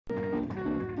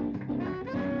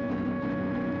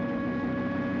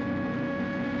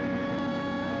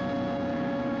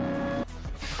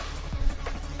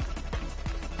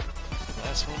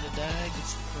Last one to die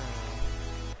gets the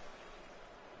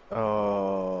crown.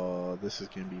 Oh, this is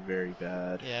gonna be very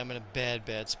bad. Yeah, I'm in a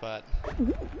bad spot.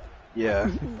 Yeah.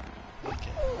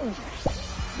 Okay.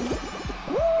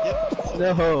 Yep.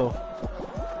 No.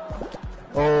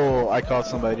 Oh, I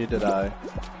caused somebody to die.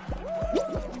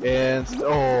 And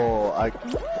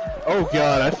oh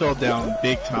god, I fell down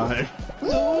big time.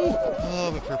 No! Oh,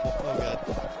 I'm a purple. Oh god.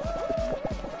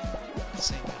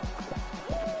 Same.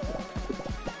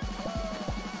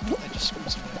 I just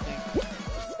screwed someone, I think.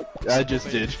 I just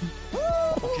did.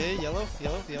 Okay,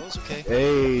 yellow's okay.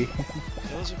 Hey.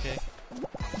 Yellow's okay.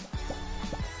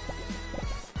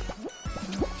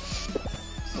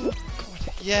 Oh, God.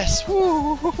 Yes!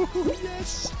 Woo!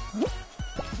 Yes!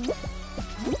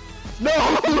 No,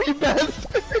 you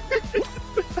bastard!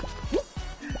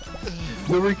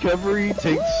 The recovery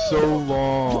takes so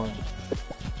long.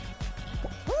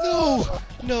 No!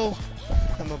 No!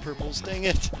 I'm on purples, dang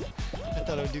it! I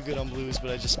thought I would do good on blues,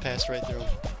 but I just passed right through them.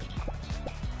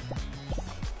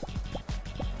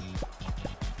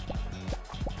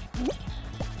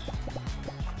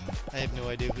 I have no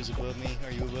idea who's above me.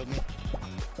 Are you above me?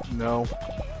 No.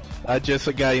 I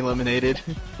just got eliminated.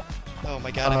 Oh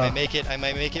my god, I might make it. I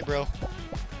might make it, bro.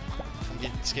 I'm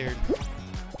getting scared.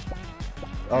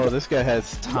 Oh, this guy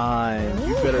has time.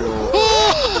 You better...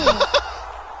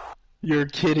 You're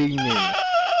kidding me.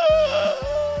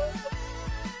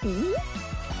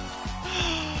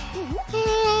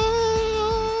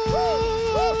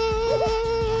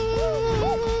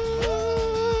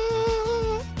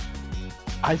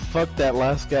 I fucked that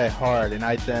last guy hard, and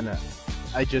I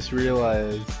just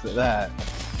realized that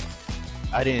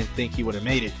I didn't think he would have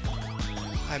made it.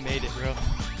 I made it, bro. I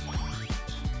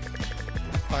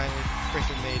finally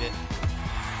freaking made it.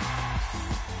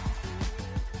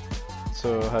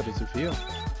 So, how does it feel?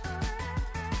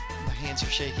 My hands are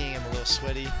shaking, I'm a little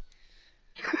sweaty.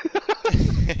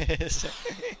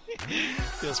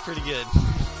 Feels pretty good.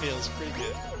 Feels pretty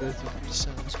good.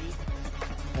 Sounds good.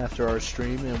 After our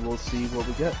stream, and we'll see what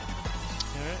we get.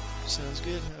 Alright, sounds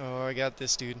good. Oh, I got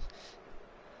this, dude.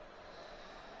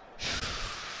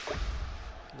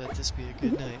 Let this be a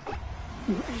good night.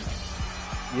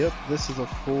 Yep, this is a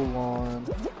full-on...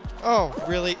 Oh,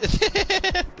 really?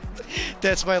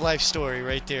 That's my life story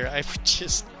right there. I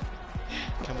just...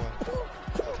 Come on.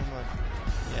 Come on.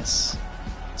 Yes.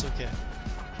 It's okay.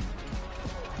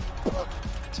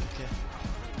 It's okay.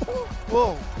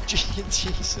 Whoa!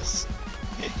 Jesus.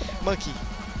 Monkey.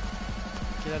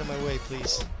 Get out of my way,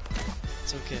 please.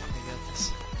 It's okay. I got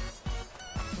this.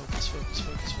 Focus, focus,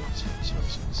 focus, focus, focus,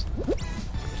 focus, focus.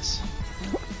 Yes.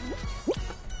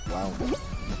 Wow.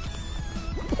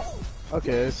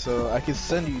 Okay, so I can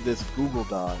send you this Google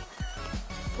Doc.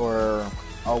 Or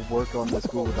I'll work on this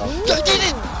Google Doc. I did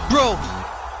it! Bro!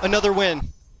 Another win.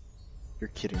 You're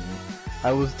kidding me.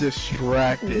 I was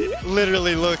distracted.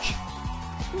 Literally, look.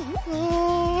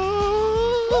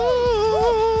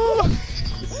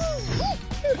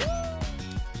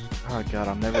 Oh god,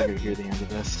 I'm never gonna hear the end of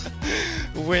this.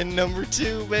 Win number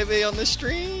 2, baby, on the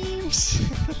streams.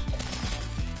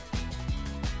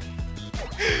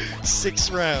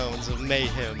 6 rounds of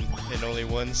mayhem and only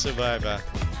 1 survivor.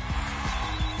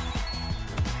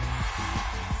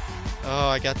 Oh,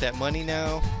 I got that money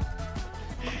now.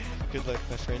 Good luck,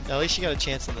 my friend. At least you got a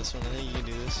chance on this one. I think you can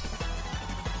do this.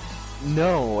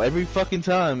 No, every fucking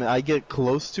time I get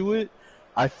close to it,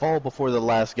 I fall before the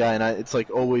last guy, and it's like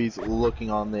always looking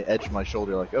on the edge of my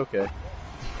shoulder like, okay.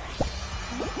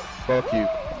 Fuck you.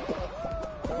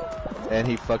 And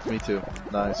he fucked me too.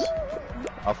 Nice.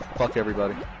 I'll fuck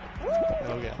everybody.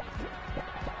 Okay.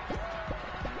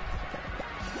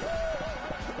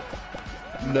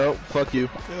 Nope, fuck you.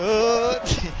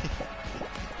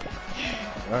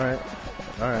 Alright.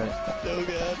 Alright. Oh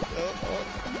god.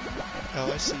 Oh,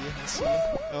 I see you. I see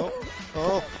you.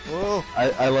 Oh, whoa.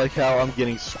 I like how I'm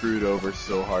getting screwed over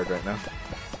so hard right now.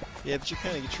 Yeah, but you're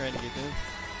kind of trying to get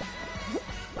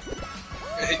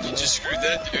good. You just screwed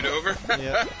that dude over?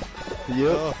 Yep.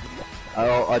 Yep.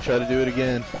 Oh. I'll try to do it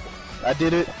again. I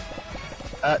did it.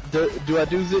 Do I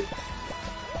do it?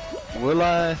 Will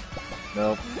I?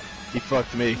 Nope. He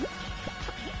fucked me.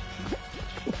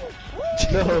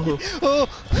 No. Oh.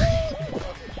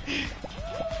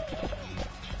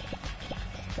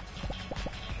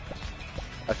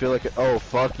 I feel like, oh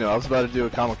fuck no, I was about to do a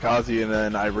kamikaze and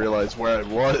then I realized where I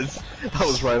was. I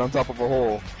was right on top of a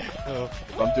hole. Oh.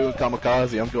 If I'm doing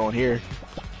kamikaze, I'm going here.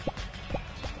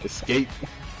 Escape.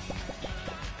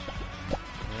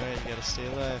 Alright, you gotta stay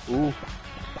alive. Ooh.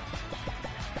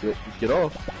 Get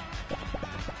off.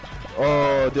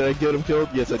 Oh, did I get him killed?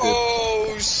 Yes, I did.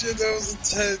 Oh shit, that was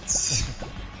intense.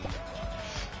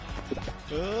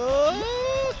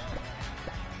 Oh!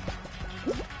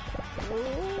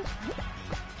 Oh!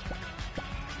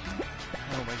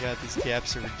 Oh my god, these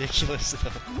gaps are ridiculous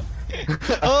though.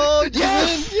 Oh, did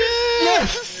Yes! you win? Yeah!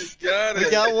 Yes! Got We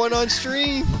it. got one on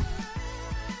stream.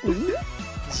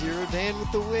 Zero Dan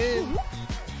with the win.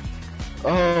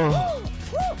 Oh.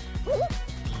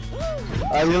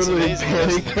 I Feels literally amazing,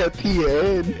 doesn't panicked at the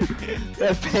end.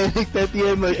 I panicked at the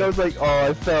end, like I was like, oh,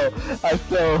 I fell.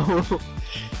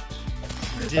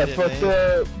 You did I it, fucked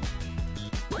man. up.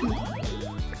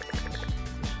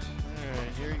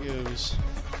 Alright, here he goes.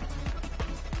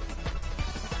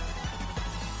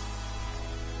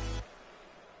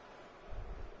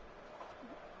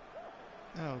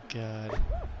 Oh god.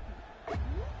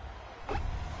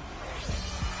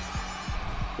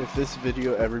 If this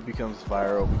video ever becomes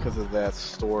viral because of that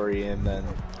story, and then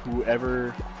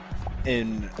whoever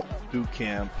in boot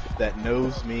camp that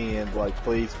knows me and like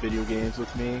plays video games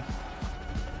with me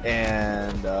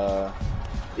and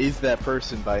is that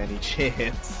person by any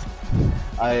chance,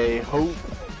 I hope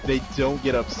they don't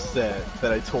get upset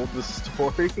that I told this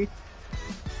story.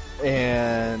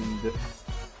 And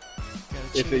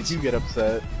if they do get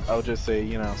upset, I'll just say,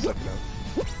 you know, suck it up.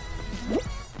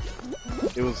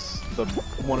 It was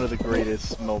one of the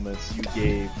greatest moments you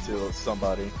gave to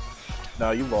somebody.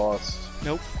 No, you lost.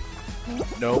 Nope.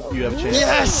 Nope, you have a chance.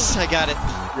 Yes! I got it.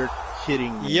 You're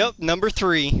kidding me. Yep, number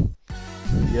 3.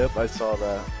 Yep, I saw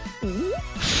that.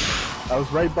 I was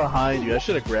right behind you. I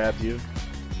should have grabbed you.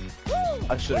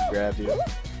 I should have grabbed you.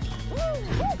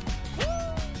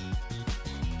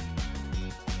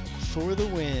 For the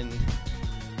win.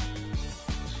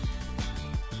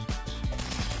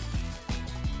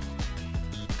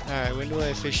 Alright, when do I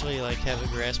officially like have a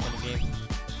grasp on the game?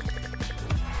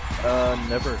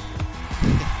 Never.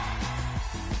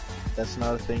 That's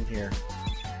not a thing here.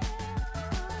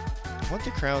 I want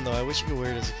the crown though, I wish you could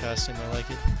wear it as a costume, I like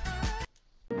it.